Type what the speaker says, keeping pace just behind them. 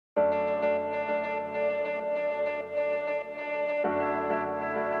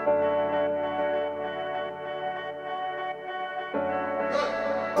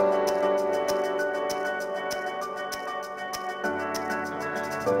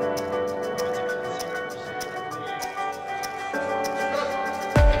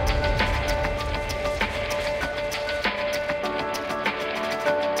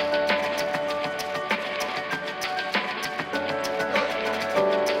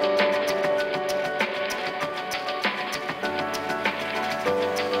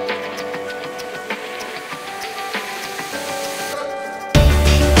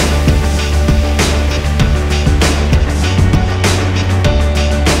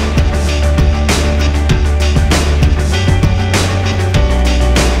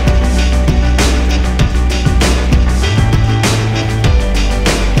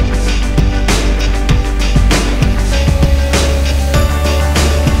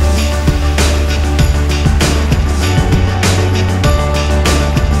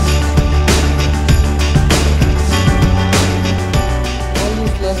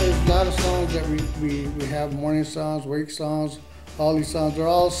Morning songs, wake songs, all these songs, they're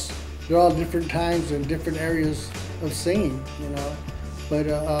all different times and different areas of singing, you know. But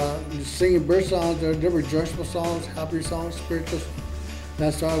singing bird songs, they're rejoiceful songs, happy songs, spiritual.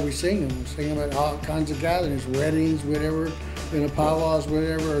 That's why we sing them. We sing them at all kinds of gatherings, weddings, whatever, you know, powwows,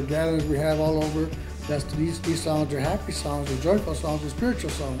 whatever, or gatherings we have all over. These songs are happy songs, or joyful songs, or spiritual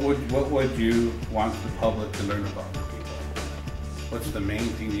songs. What would you want the public to learn about the people? What's the main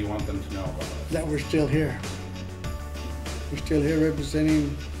thing you want them to know about us? That we're still here. We're still here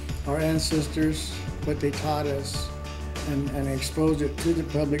representing our ancestors, what they taught us, and expose it to the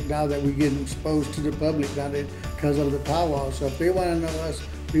public now that we get exposed to the public now because of the powwow. So if they want to know us,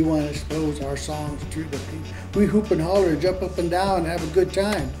 we want to expose our songs to the people. We hoop and holler, jump up and down, and have a good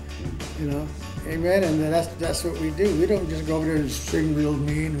time, you know. Amen, and that's what we do. We don't just go over there and sing real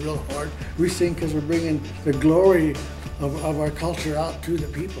mean, real hard. We sing because we're bringing the glory of our culture out to the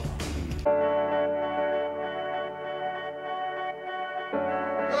people.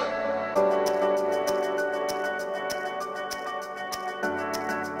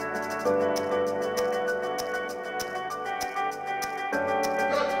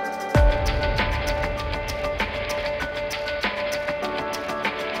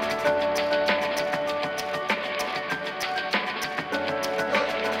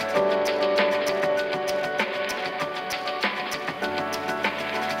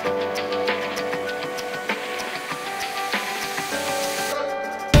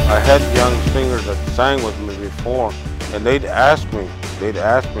 I had young singers that sang with me before, and they'd ask me,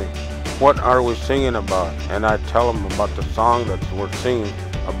 what are we singing about? And I'd tell them about the song that we're singing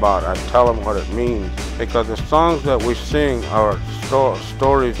about. I'd tell them what it means. Because the songs that we sing are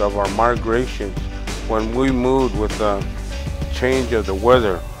stories of our migrations when we moved with the change of the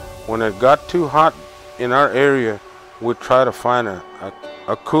weather. When it got too hot in our area, we'd try to find a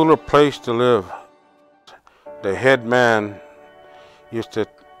cooler place to live. The head man used to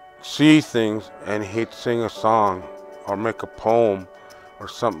see things and he'd sing a song or make a poem or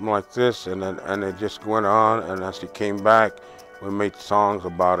something like this, and it just went on, and as he came back we made songs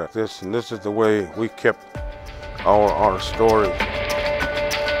about it. This is the way we kept our stories.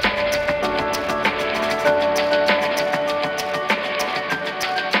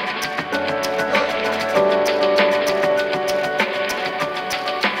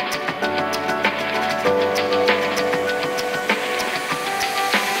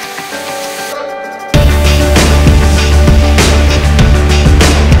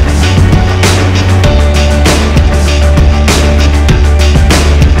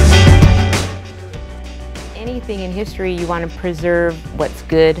 In history, you want to preserve what's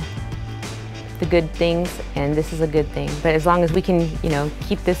good, the good things, and this is a good thing. But as long as we can, you know,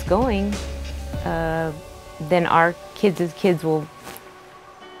 keep this going, then our kids will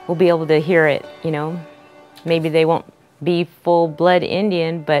be able to hear it. You know, maybe they won't be full-blood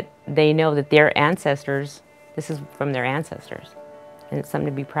Indian, but they know that their ancestors, this is from their ancestors, and it's something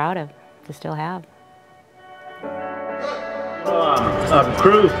to be proud of to still have.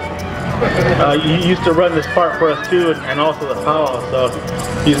 Cruz. He used to run this part for us too, and also the powwow. So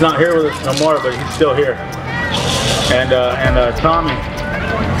he's not here with us no more, but he's still here. And Tommy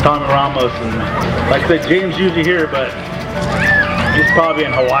Ramos, and like I said, James usually here, but he's probably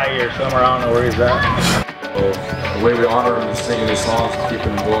in Hawaii or somewhere. I don't know where he's at. So the way we honor him is singing his songs and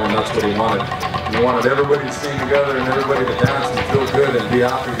keeping him going. That's what he wanted. He wanted everybody to sing together and everybody to dance and feel good and be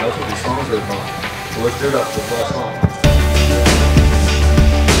happy. That's what these songs are about. So let's do that for the last song.